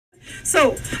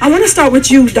So I want to start with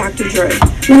you, Dr. Dre.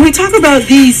 When we talk about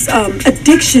these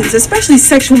addictions, especially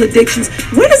sexual addictions,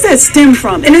 where does that stem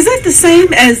from? And is that the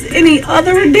same as any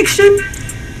other addiction?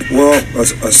 Well,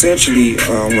 essentially,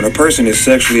 when a person is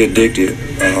sexually addicted,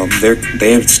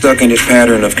 they're stuck in this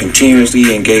pattern of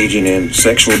continuously engaging in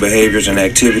sexual behaviors and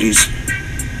activities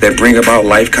that bring about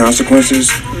life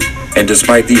consequences. And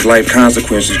despite these life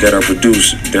consequences that are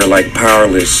produced, they're like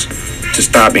powerless to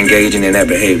stop engaging in that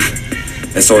behavior.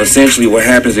 And so essentially what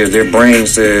happens is their brain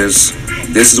says,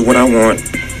 this is what I want,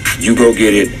 you go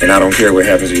get it, and I don't care what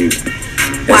happens to you.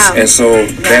 Wow. And so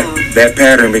that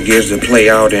pattern begins to play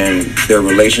out in their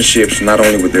relationships, not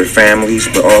only with their families,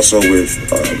 but also with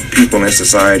people in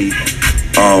society.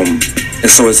 And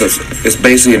so it's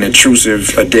basically an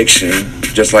intrusive addiction,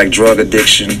 just like drug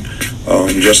addiction,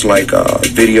 just like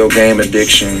video game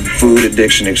addiction, food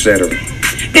addiction, etc.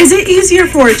 Is it easier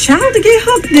for a child to get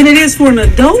hooked than it is for an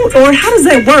adult? Or how does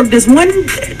that work? Does one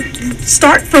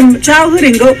start from childhood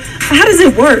and go, how does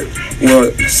it work?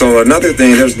 Well, so another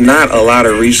thing, there's not a lot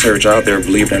of research out there,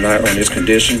 believe it or not, on this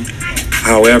condition.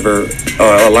 However,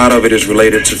 a lot of it is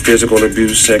related to physical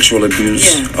abuse, sexual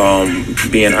abuse,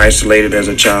 being isolated as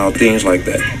a child, things like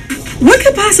that. What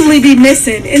could possibly be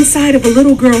missing inside of a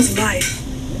little girl's life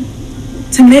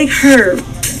to make her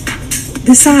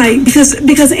decide?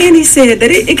 Because Andy said that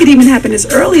it could even happen as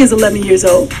early as 11 years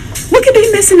old. What could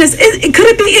be missing? Could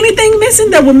it be anything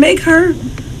missing that would make her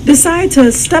decide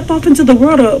to step off into the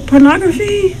world of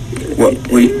pornography? Well,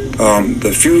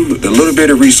 the little bit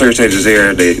of research that is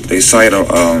there, they cite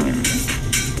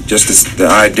just the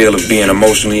ideal of being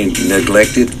emotionally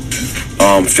neglected,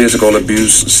 physical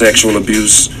abuse, sexual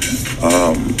abuse,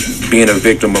 being a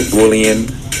victim of bullying,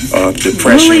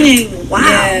 depression. Bullying,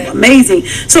 wow, amazing.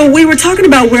 So we were talking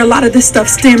about where a lot of this stuff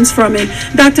stems from, and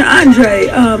Dr. Andre,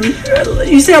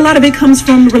 you say a lot of it comes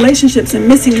from relationships and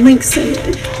missing links.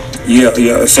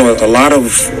 Yeah. So a lot of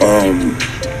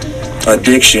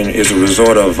addiction is a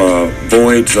result of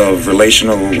voids of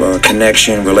relational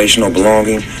connection, relational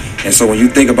belonging. And so when you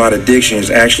think about addiction, it's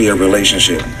actually a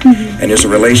relationship. And it's a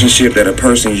relationship that a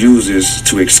person uses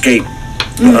to escape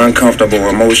the uncomfortable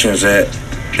emotions that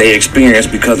they experience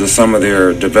because of some of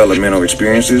their developmental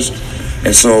experiences.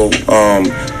 And so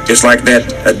it's like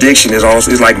that addiction is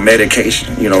like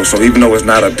medication, so even though it's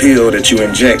not a pill that you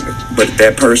inject, but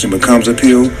that person becomes a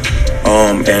pill.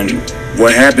 And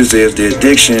what happens is the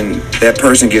addiction, that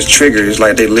person gets triggered. It's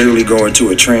like they literally go into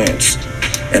a trance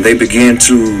and they begin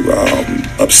to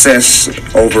obsess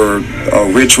over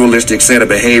a ritualistic set of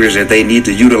behaviors that they need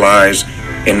to utilize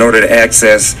in order to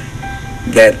access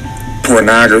that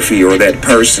pornography or that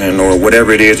person or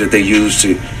whatever it is that they use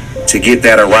to get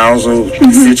that arousal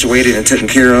situated and taken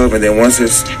care of. And then once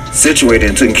it's situated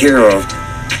and taken care of,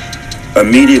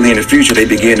 immediately in the future they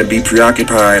begin to be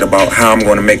preoccupied about how I'm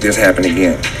going to make this happen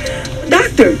again.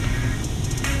 Doctor,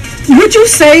 would you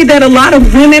say that a lot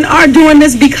of women are doing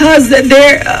this because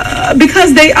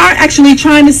they are actually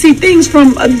trying to see things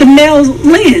from the male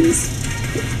lens?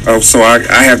 So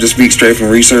I have to speak straight from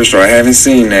research, so I haven't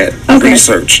seen that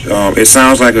research. It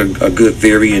sounds like a good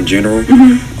theory in general.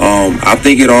 I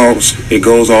think it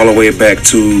goes all the way back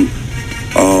to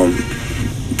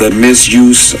the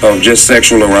misuse of just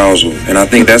sexual arousal, and I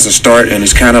think that's a start. And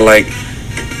it's kind of like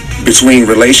between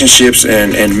relationships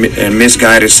and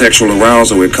misguided sexual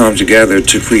arousal, it comes together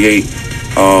to create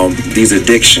these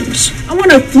addictions. I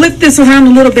want to flip this around a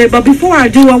little bit, but before I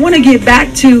do, I want to get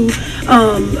back to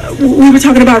we were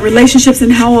talking about relationships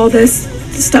and how all this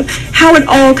stuff, how it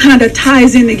all kind of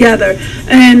ties in together.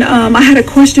 And I had a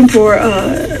question for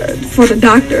the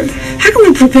doctor. How can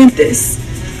we prevent this?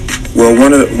 Well,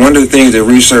 one of the things that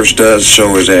research does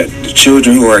show is that the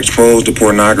children who are exposed to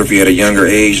pornography at a younger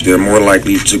age, they're more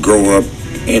likely to grow up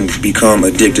and become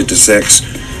addicted to sex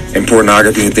and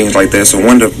pornography and things like that. So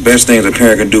one of the best things a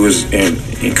parent can do is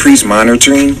increase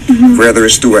monitoring, whether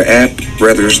it's through an app,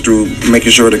 whether it's through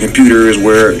making sure the computer is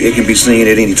where it can be seen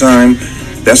at any time.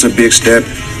 That's a big step.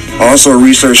 Also,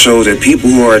 research shows that people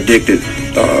who are addicted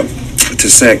to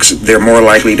sex, they're more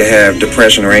likely to have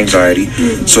depression or anxiety.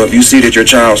 So if you see that your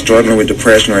child's struggling with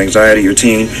depression or anxiety, your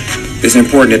teen, it's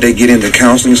important that they get into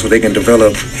counseling so they can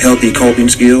develop healthy coping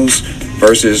skills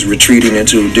versus retreating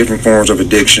into different forms of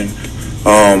addiction.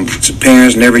 So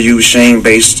parents never use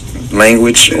shame-based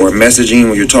language or messaging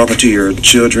when you're talking to your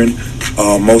children.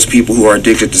 Most people who are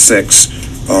addicted to sex,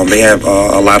 they have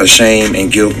a lot of shame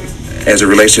and guilt as it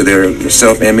relates to their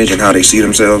self-image and how they see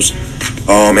themselves.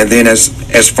 And then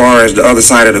as far as the other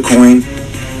side of the coin,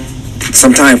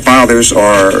 sometimes fathers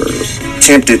are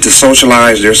tempted to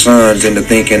socialize their sons into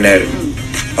thinking that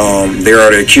They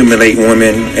are to accumulate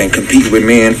women and compete with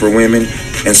men for women.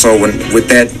 And so with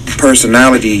that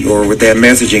personality or with that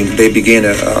messaging, they begin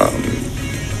to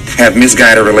have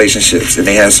misguided relationships, and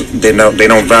they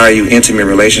don't value intimate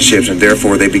relationships, and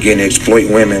therefore they begin to exploit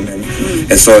women,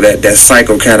 and so that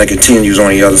cycle kind of continues on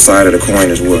the other side of the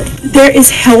coin as well. There is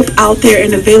help out there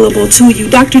and available to you.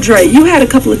 Dr. Dre, you had a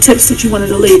couple of tips that you wanted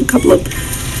to leave, a couple of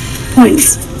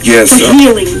points. Yes, for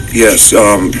healing. Yes,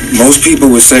 most people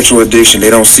with sexual addiction, they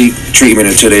don't seek treatment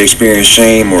until they experience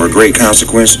shame or a great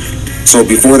consequence. So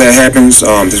before that happens,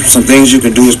 there's some things you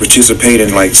can do is participate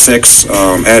in, like Sex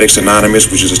Addicts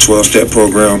Anonymous, which is a 12-step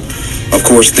program. Of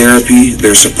course, therapy.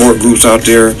 There's support groups out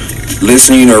there.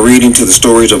 Listening or reading to the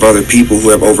stories of other people who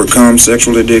have overcome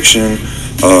sexual addiction.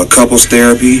 Couples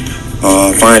therapy.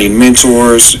 Finding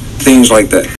mentors. Things like that.